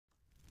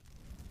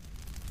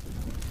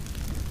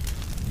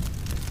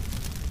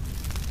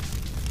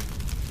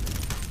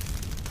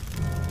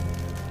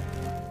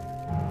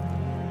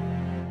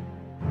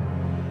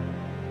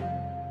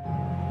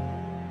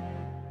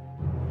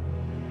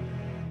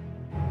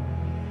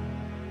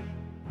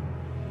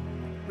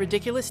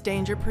Ridiculous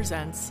Danger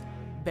presents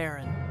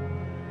Baron.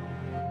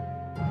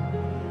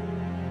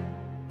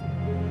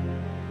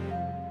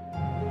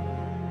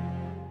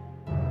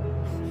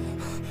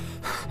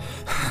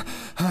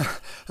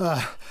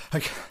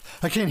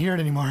 I can't hear it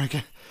anymore. I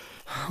can't.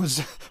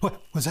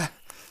 What was that?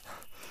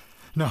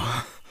 No,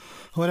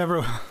 whatever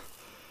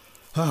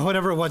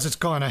it was, it's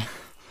gone.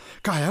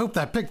 God, I hope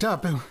that picked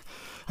up.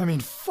 I mean,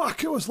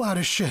 fuck, it was loud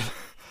as shit.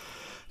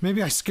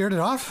 Maybe I scared it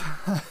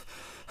off.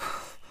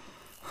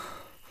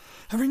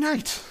 Every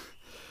night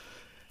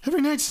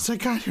since I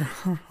got here,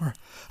 or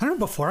I don't know,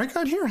 before I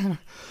got here.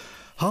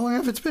 How long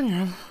have it been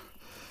here?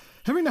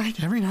 Every night,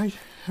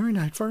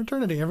 for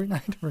eternity. Every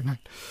night.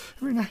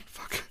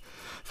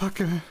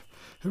 Fuck,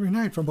 every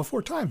night from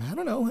before time. I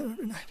don't know.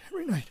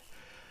 Every night.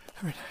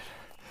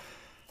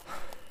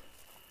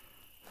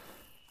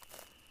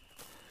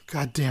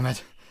 God damn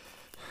it.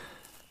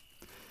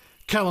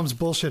 Callum's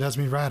bullshit has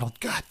me rattled.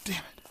 God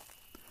damn it.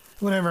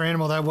 Whatever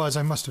animal that was,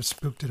 I must have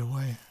spooked it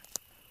away.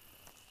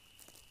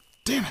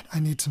 Damn it, I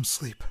need some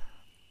sleep.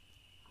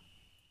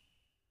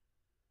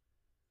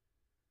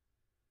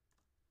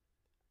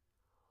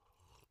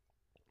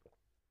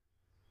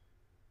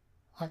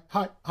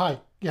 Hi,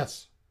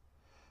 yes.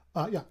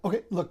 Yeah,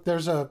 okay, look,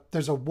 there's a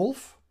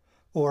wolf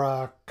or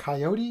a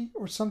coyote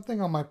or something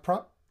on my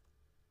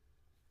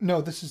No,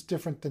 this is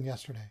different than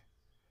yesterday.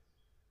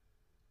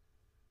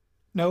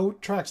 No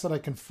tracks that I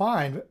can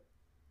find.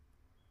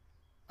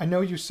 I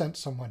know you sent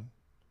someone.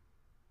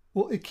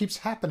 Well, it keeps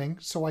happening,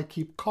 so I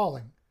keep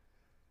calling.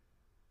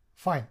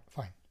 Fine.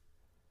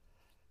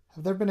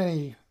 Have there been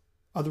any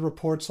other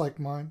reports like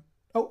mine?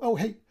 Oh,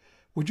 hey,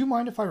 would you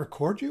mind if I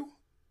record you?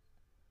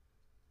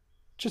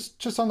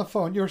 Just on the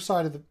phone, your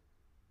side of the...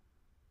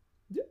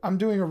 I'm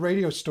doing a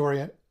radio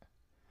story.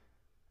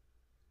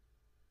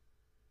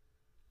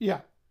 Yeah,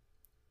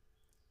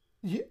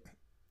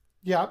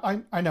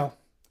 I know.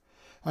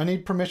 I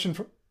need permission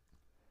from...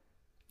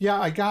 Yeah,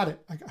 I got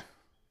it.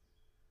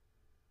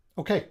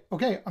 Okay,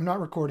 I'm not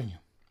recording you.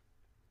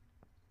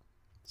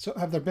 So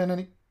have there been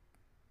any...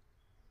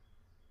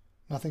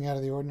 Nothing out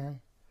of the ordinary?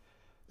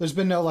 There's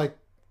been no,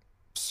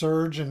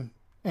 surge in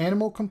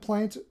animal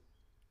complaints?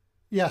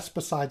 Yes,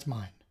 besides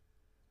mine.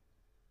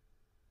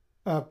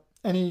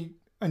 Any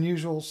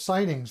unusual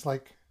sightings? I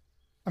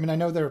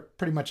know they're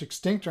pretty much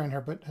extinct around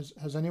here, but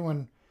has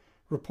anyone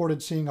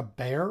reported seeing a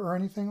bear or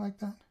anything like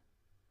that?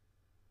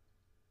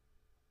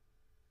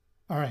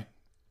 All right.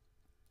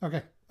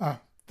 Okay.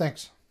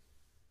 Thanks.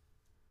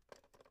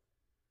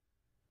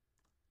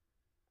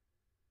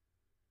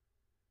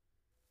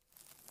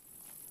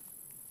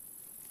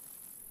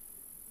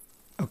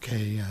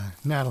 Okay,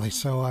 Natalie,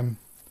 so I'm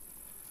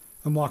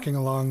walking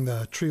along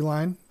the tree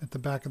line at the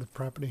back of the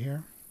property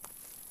here.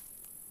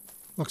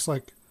 Looks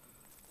like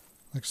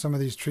some of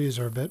these trees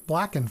are a bit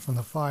blackened from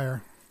the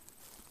fire.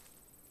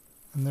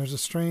 And there's a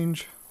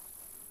strange...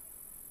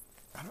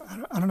 I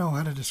don't know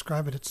how to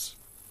describe it.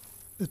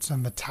 It's a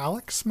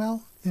metallic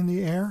smell in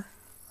the air.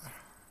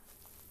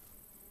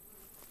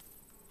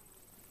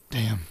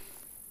 Damn.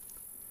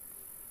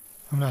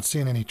 I'm not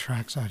seeing any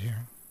tracks out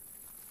here.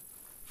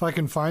 If I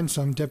can find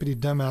some, Deputy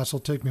Dumbass will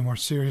take me more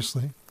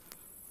seriously.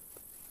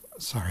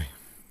 Sorry.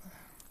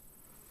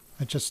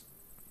 I'm just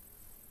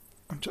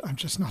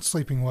not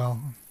sleeping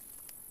well.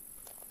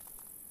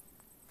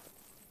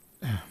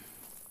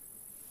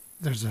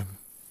 There's a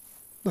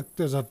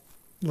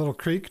little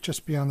creek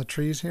just beyond the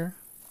trees here.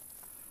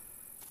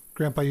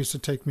 Grandpa used to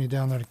take me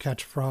down there to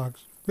catch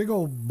frogs. Big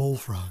old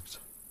bullfrogs.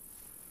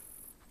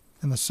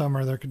 In the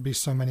summer, there could be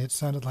so many it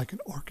sounded like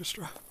an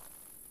orchestra.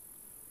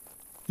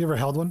 You ever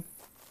held one?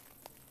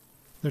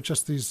 They're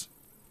just these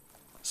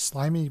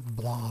slimy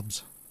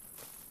blobs.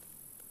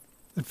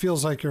 It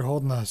feels like you're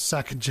holding a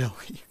sack of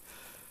jelly.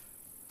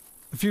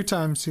 A few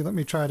times he let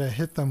me try to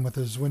hit them with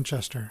his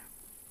Winchester.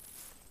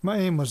 My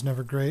aim was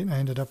never great, and I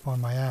ended up on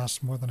my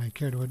ass more than I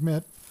care to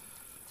admit.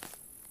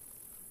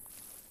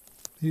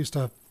 He used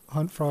to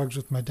hunt frogs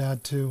with my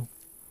dad, too,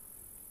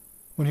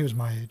 when he was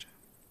my age.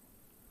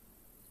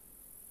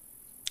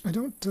 I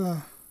don't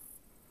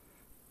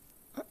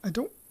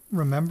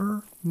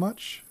remember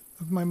much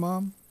of my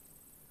mom.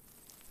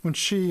 When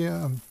she,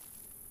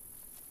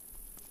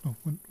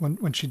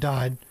 when she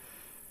died,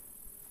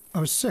 I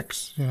was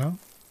 6,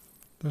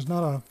 There's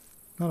not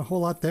a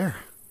whole lot there.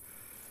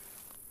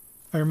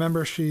 I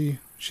remember she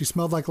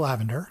smelled like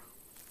lavender.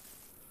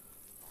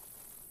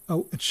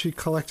 Oh, and she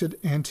collected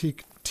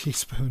antique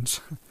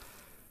teaspoons.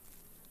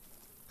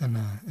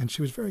 And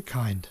she was very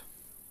kind.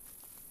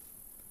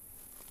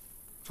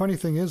 Funny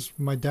thing is,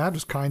 my dad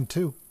was kind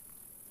too.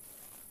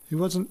 He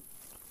wasn't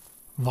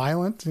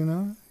violent,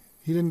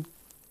 He didn't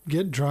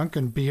get drunk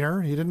and beat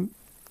her. He didn't,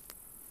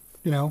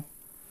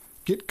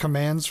 get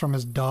commands from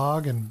his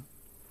dog and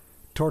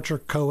torture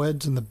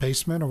co-eds in the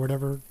basement or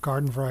whatever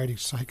garden variety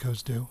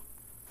psychos do.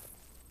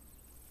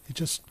 He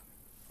just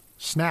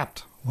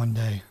snapped one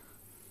day.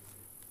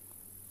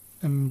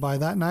 And by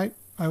that night,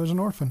 I was an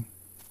orphan.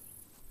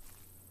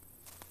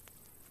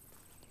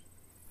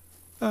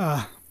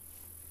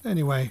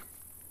 Anyway,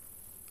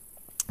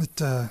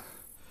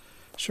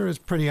 Sure is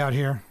pretty out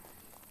here.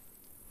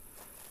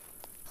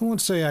 I won't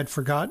say I'd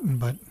forgotten,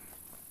 but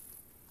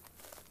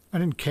I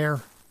didn't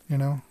care, you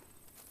know?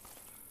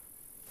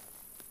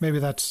 Maybe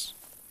that's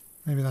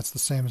the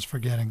same as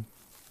forgetting.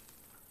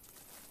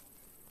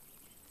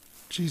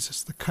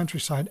 Jesus, the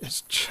countryside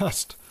is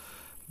just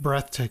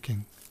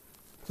breathtaking.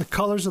 The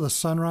colors of the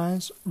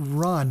sunrise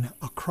run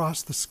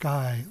across the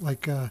sky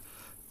like a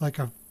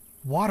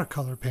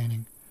watercolor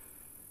painting.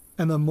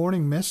 And the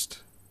morning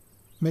mist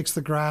makes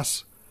the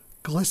grass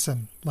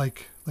glisten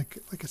like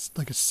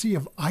a sea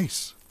of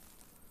ice.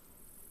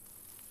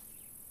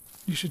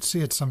 You should see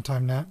it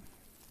sometime, Nat.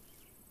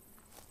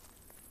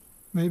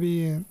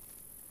 Maybe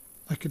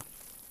I could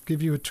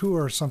give you a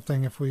tour or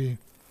something if we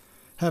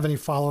have any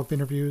follow-up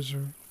interviews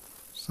or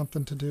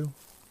something to do.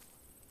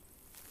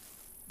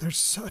 There's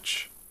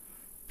such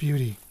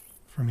beauty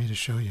for me to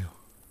show you.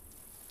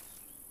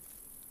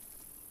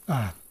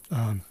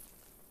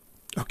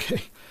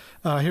 Okay.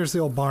 Here's the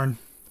old barn.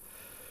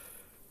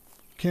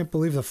 Can't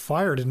believe the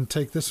fire didn't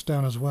take this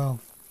down as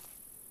well.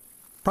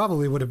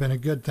 Probably would have been a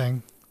good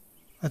thing.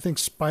 I think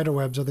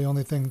spiderwebs are the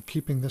only thing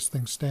keeping this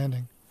thing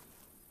standing.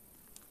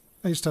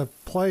 I used to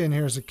play in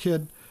here as a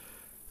kid.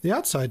 The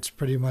outside's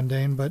pretty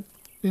mundane, but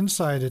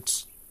inside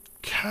it's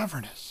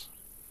cavernous.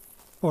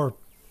 Or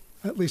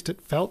at least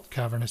it felt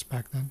cavernous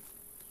back then.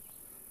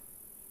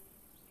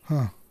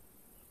 Huh.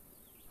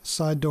 The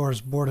side door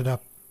is boarded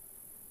up.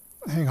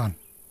 Hang on.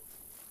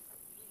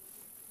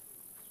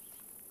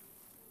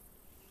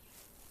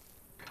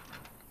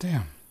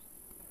 Damn.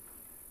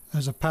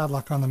 There's a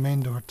padlock on the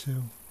main door,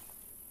 too.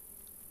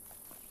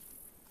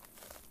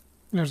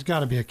 There's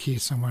got to be a key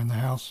somewhere in the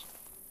house.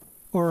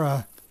 Or,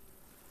 I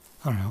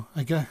don't know.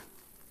 I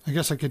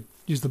guess I could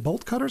use the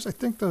bolt cutters. I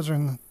think those are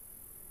in the...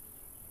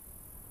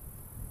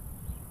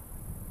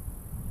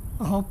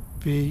 I'll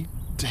be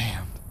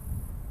damned.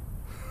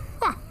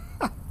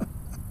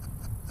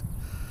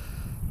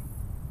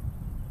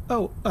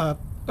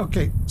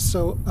 Okay,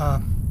 so,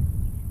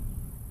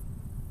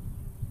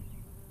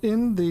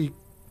 in the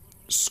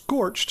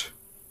scorched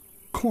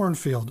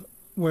cornfield,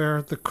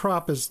 where the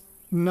crop is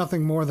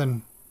nothing more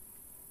than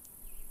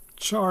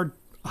charred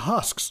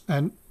husks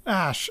and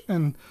ash,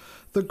 and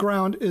the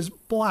ground is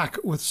black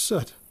with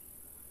soot,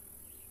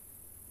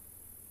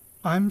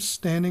 I'm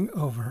standing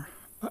over...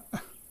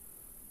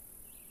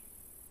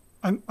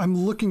 I'm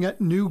looking at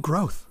new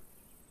growth.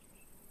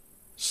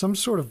 Some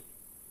sort of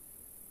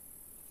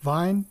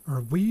vine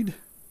or weed.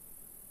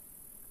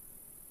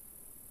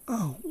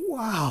 Oh,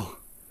 wow.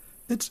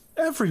 It's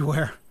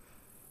everywhere.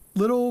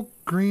 Little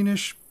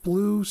greenish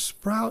blue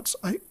sprouts.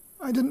 I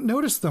didn't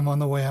notice them on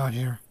the way out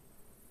here.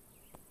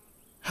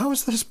 How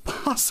is this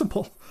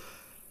possible?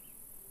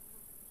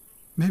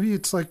 Maybe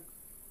it's like,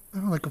 I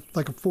don't know,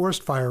 like a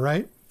forest fire,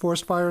 right?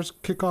 Forest fires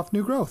kick off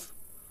new growth.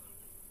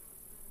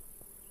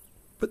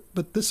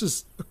 But this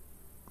is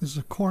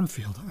a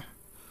cornfield.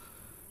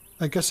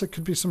 I guess it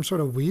could be some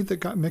sort of weed that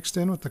got mixed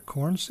in with the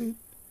corn seed.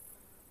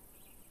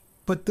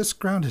 But this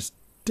ground is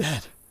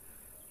dead.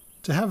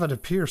 To have it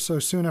appear so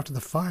soon after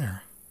the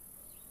fire.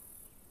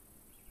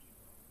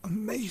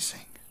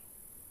 Amazing.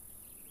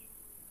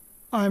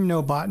 I'm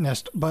no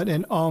botanist, but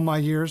in all my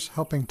years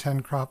helping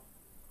tend crop,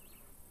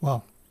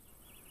 well,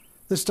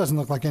 this doesn't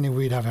look like any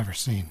weed I've ever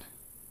seen.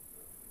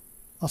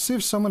 I'll see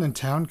if someone in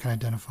town can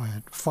identify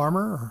it.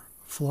 Farmer or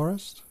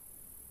florist?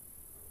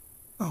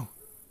 Oh,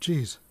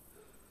 geez.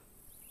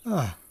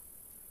 When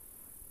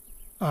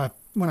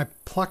I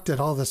plucked it,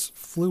 all this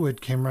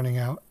fluid came running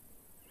out.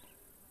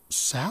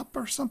 Sap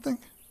or something?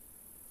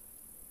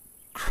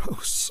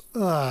 Gross.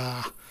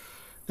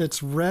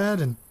 It's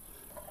red and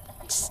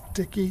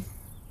sticky.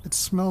 It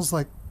smells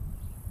like...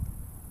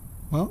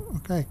 Well,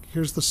 okay,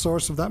 here's the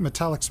source of that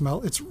metallic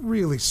smell. It's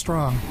really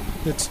strong.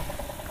 It's...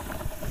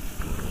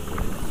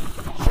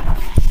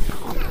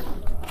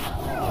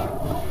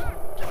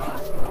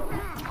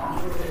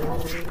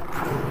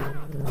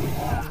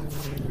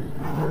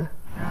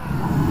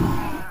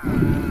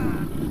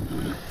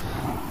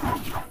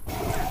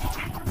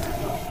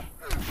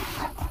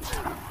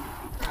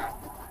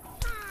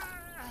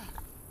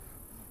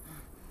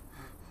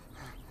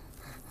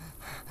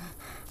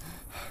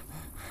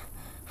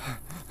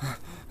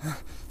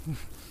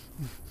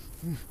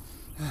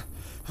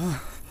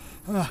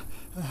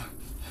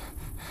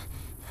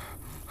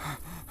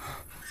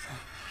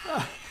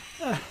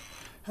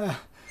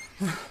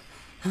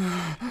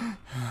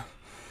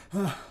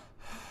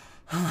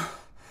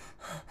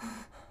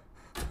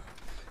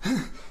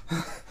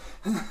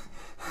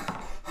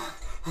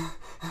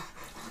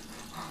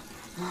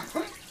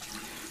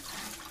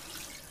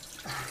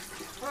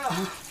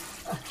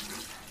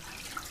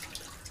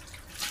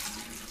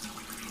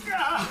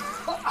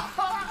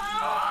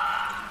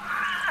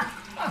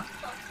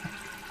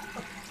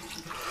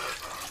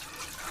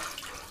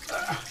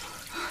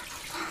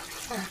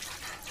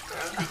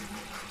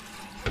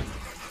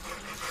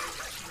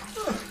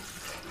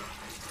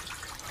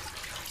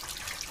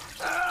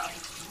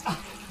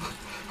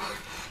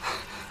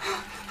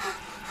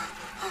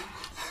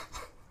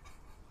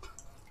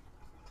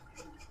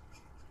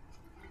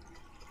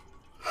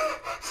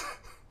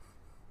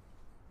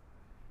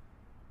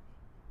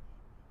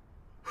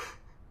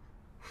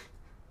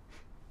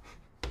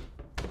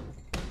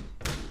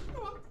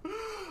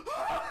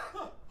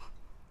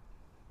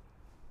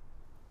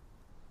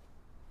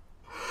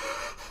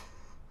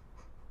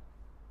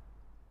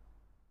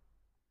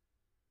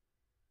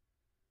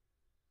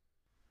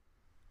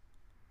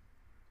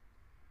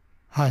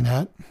 Hi,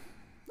 Nat.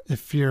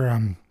 If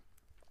you're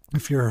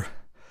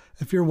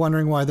if you're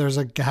wondering why there's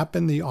a gap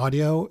in the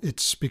audio,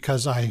 it's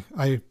because I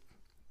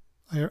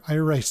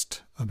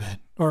erased a bit,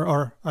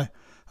 or I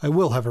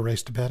will have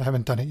erased a bit. I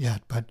haven't done it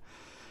yet, but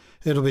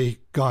it'll be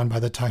gone by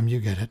the time you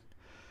get it.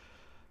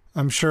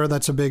 I'm sure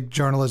that's a big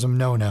journalism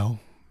no-no,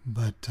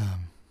 but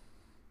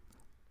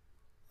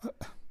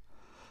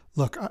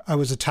look, I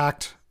was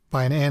attacked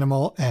by an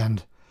animal,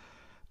 and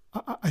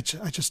I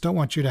just don't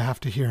want you to have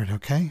to hear it,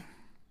 okay?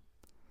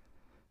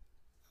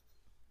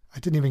 I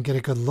didn't even get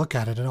a good look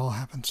at it. It all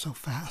happened so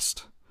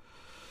fast.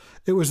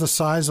 It was the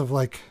size of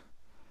like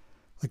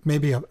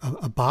maybe a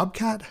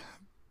bobcat,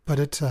 but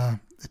it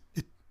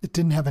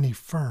didn't have any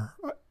fur.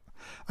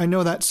 I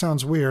know that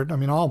sounds weird. I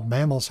mean, all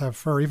mammals have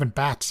fur. Even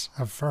bats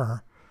have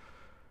fur.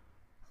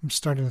 I'm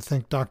starting to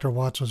think Dr.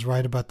 Watts was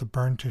right about the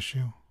burn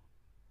tissue.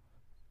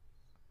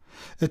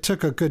 It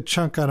took a good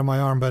chunk out of my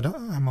arm, but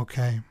I'm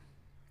okay.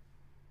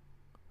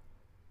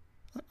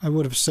 I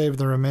would have saved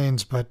the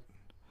remains, but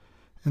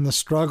in the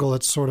struggle,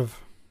 it's sort of...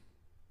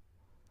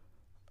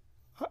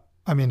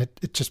 I mean,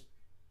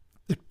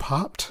 it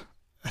popped.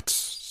 It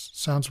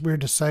sounds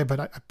weird to say, but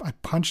I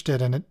punched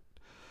it, and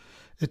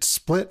it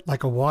split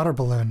like a water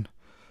balloon.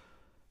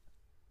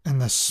 And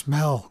the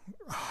smell,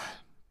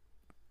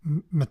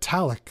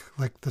 metallic,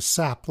 like the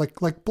sap,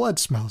 like blood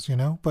smells, you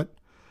know, but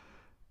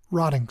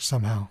rotting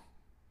somehow.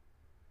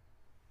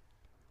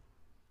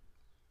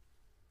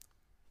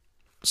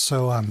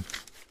 So,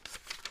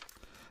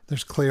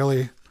 there's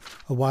clearly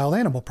a wild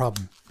animal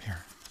problem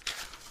here.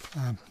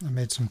 I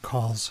made some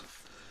calls.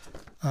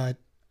 I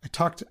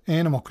talked to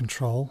Animal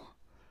Control,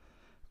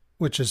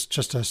 which is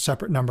just a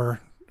separate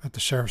number at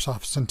the sheriff's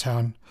office in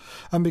town.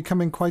 I'm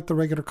becoming quite the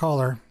regular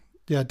caller.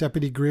 Yeah,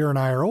 Deputy Greer and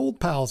I are old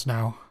pals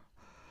now.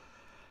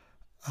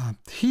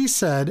 He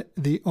said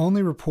the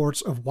only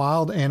reports of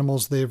wild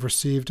animals they've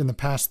received in the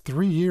past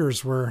 3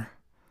 years were...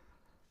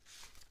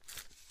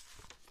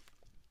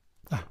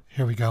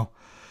 here we go.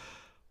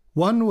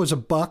 One was a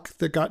buck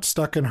that got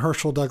stuck in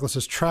Herschel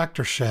Douglas's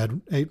tractor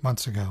shed 8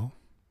 months ago.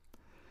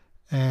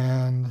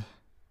 And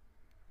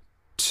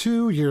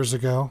 2 years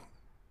ago...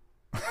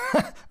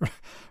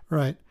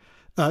 right.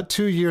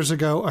 2 years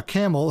ago, a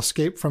camel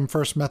escaped from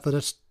First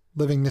Methodist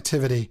Living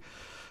Nativity.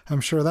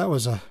 I'm sure that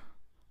was a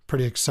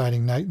pretty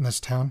exciting night in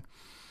this town.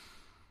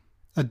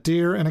 A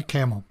deer and a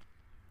camel.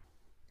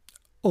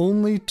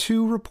 Only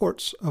 2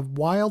 reports of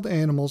wild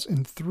animals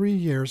in 3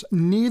 years,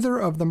 neither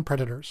of them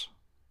predators.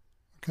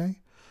 Okay?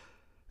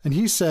 And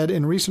he said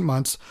in recent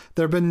months,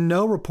 there have been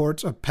no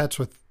reports of pets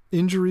with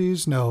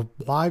injuries, no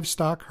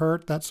livestock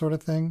hurt, that sort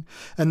of thing.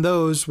 And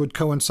those would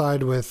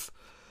coincide with,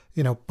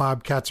 you know,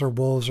 bobcats or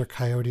wolves or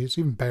coyotes,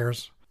 even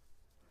bears.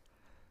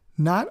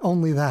 Not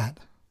only that,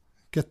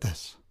 get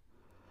this,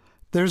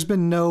 there's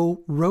been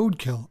no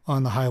roadkill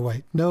on the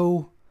highway,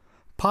 no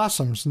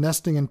possums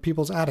nesting in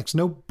people's attics,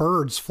 no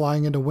birds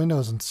flying into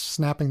windows and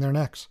snapping their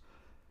necks.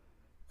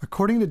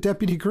 According to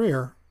Deputy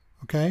Greer,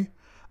 okay,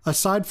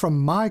 aside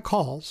from my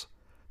calls,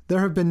 there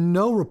have been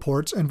no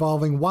reports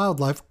involving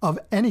wildlife of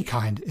any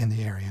kind in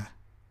the area.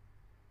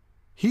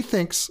 He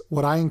thinks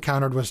what I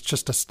encountered was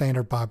just a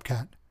standard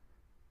bobcat.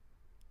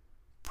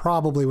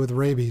 Probably with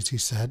rabies, he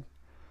said.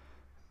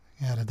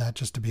 He added that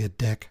just to be a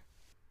dick.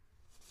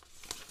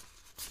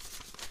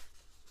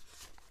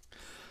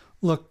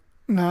 Look,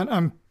 Nat,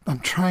 I'm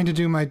trying to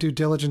do my due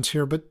diligence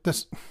here, but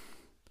this...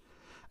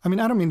 I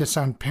mean, I don't mean to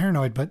sound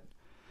paranoid, but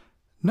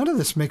none of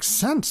this makes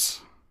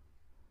sense.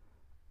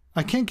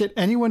 I can't get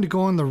anyone to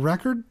go on the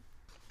record.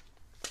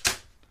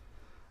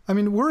 I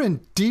mean, we're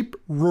in deep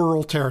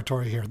rural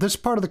territory here. This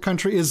part of the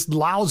country is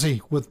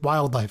lousy with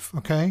wildlife,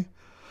 okay?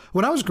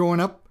 When I was growing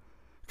up,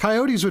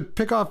 coyotes would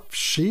pick off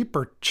sheep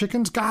or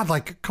chickens, God,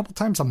 like a couple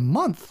times a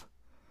month.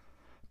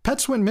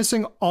 Pets went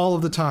missing all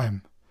of the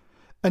time.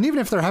 And even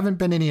if there haven't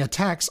been any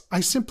attacks,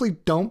 I simply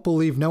don't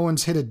believe no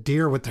one's hit a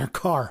deer with their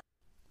car.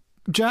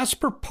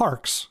 Jasper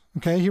Parks,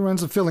 okay, he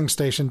runs a filling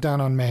station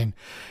down on Main.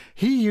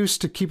 He used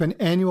to keep an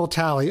annual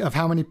tally of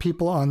how many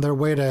people on their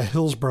way to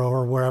Hillsborough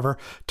or wherever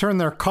turn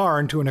their car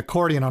into an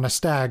accordion on a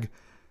stag.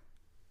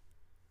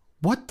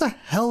 What the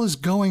hell is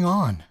going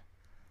on?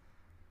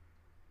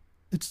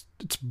 It's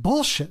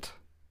bullshit.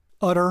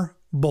 Utter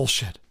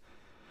bullshit.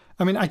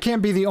 I mean, I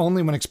can't be the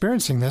only one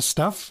experiencing this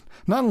stuff.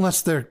 Not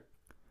unless they're...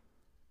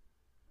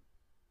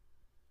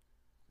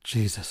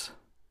 Jesus.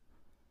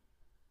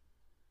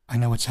 I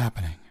know what's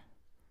happening.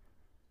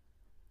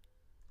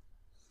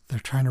 They're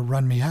trying to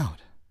run me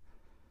out.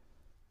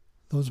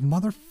 Those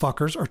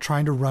motherfuckers are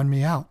trying to run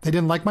me out. They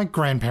didn't like my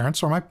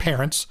grandparents or my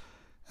parents,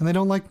 and they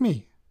don't like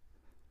me.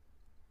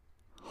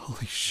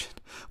 Holy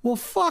shit. Well,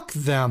 fuck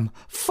them.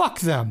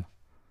 Fuck them.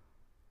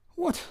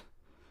 What?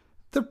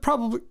 They're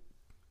probably...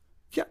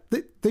 Yeah,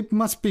 they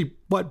must be,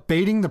 what,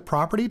 baiting the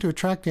property to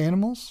attract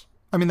animals?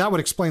 I mean, that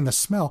would explain the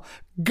smell.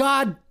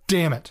 God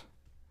damn it.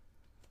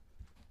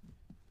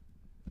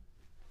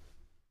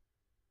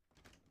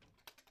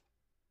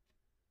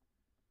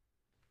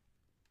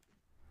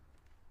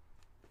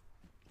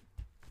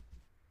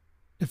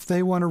 If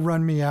they want to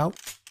run me out,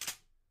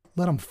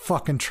 Let them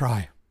fucking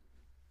try.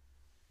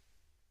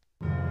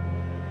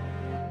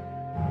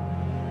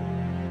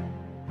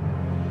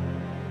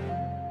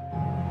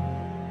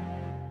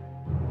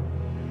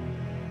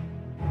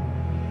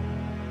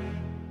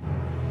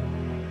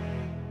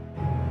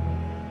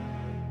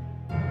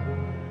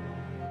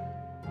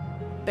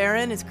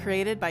 Baron is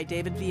created by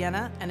David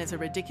Vienna and is a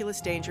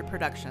Ridiculous Danger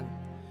production.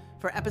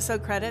 For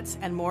episode credits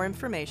and more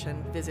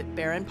information, visit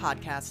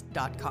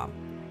baronpodcast.com.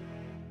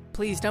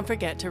 Please don't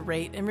forget to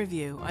rate and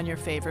review on your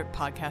favorite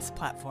podcast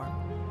platform.